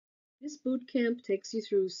This boot camp takes you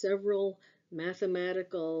through several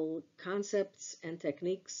mathematical concepts and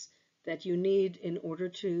techniques that you need in order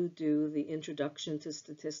to do the Introduction to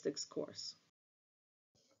Statistics course.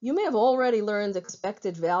 You may have already learned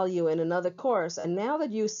expected value in another course, and now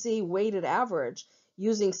that you see weighted average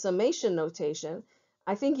using summation notation,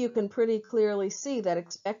 I think you can pretty clearly see that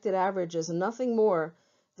expected average is nothing more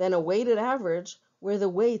than a weighted average where the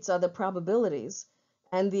weights are the probabilities,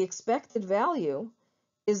 and the expected value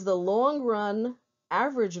is the long-run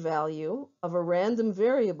average value of a random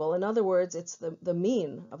variable. In other words, it's the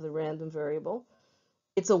mean of the random variable.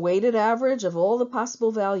 It's a weighted average of all the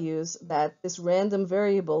possible values that this random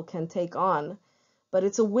variable can take on, but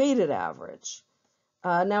it's a weighted average.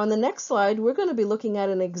 Now in the next slide, we're going to be looking at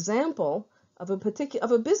an example of a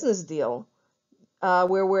business deal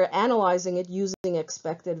where we're analyzing it using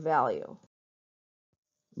expected value.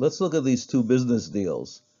 Let's look at these two business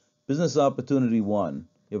deals. Business opportunity 1.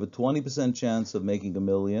 You have a 20% chance of making $1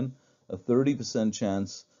 million, a 30%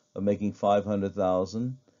 chance of making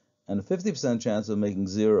 $500,000, and a 50% chance of making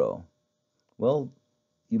 0. Well,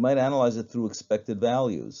 you might analyze it through expected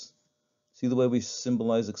values. See the way we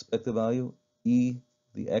symbolize expected value? E,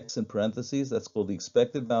 the x in parentheses, that's called the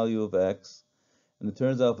expected value of x. And it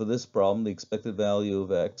turns out for this problem, the expected value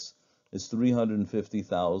of x is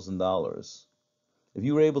 $350,000. If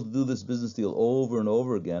you were able to do this business deal over and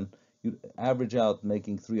over again, you'd average out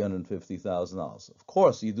making $350,000. Of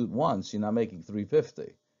course, you do it once, you're not making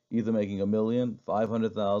 $350,000, either making $1 million,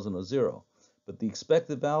 $500,000, or 0. But the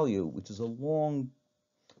expected value, which is a long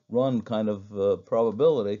run kind of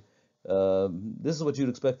probability, this is what you'd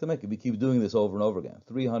expect to make if you keep doing this over and over again,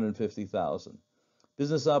 $350,000.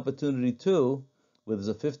 Business opportunity 2, where there's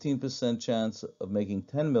a 15% chance of making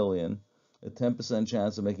 $10 million, a 10%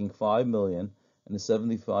 chance of making $5 million, and a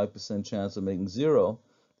 75% chance of making 0,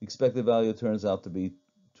 the expected value turns out to be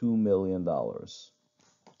 $2 million. When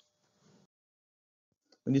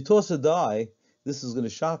you toss a die, this is going to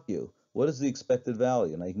shock you. What is the expected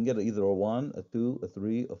value? Now you can get either a 1, a 2, a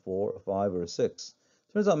 3, a 4, a 5, or a 6.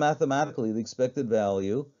 Turns out mathematically the expected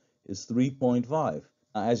value is 3.5.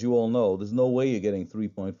 Now, as you all know, there's no way you're getting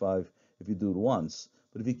 3.5 if you do it once.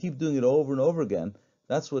 But if you keep doing it over and over again,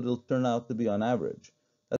 that's what it'll turn out to be on average.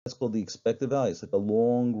 That's called the expected value. It's like a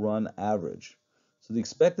long run average. So the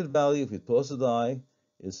expected value, if you toss a die,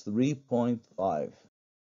 is 3.5.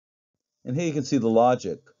 And here you can see the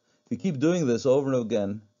logic. If you keep doing this over and over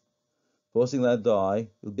again, tossing that die,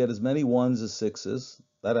 you'll get as many 1s as 6s.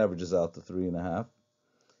 That averages out to 3.5.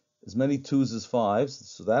 As many 2s as 5s,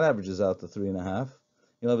 so that averages out to 3.5.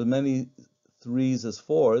 You'll have as many 3s as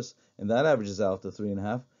 4s, and that averages out to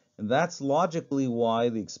 3.5. And that's logically why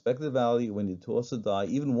the expected value when you toss a die,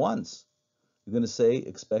 even once, you're going to say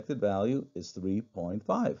expected value is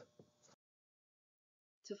 3.5.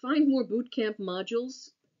 To find more bootcamp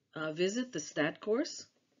modules, visit the STAT course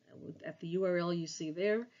at the URL you see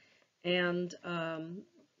there, and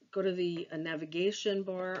go to the navigation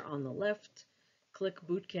bar on the left, click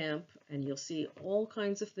Bootcamp, and you'll see all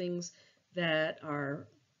kinds of things that are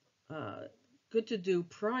good to do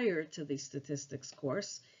prior to the statistics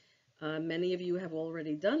course. Many of you have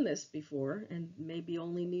already done this before and maybe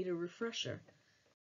only need a refresher.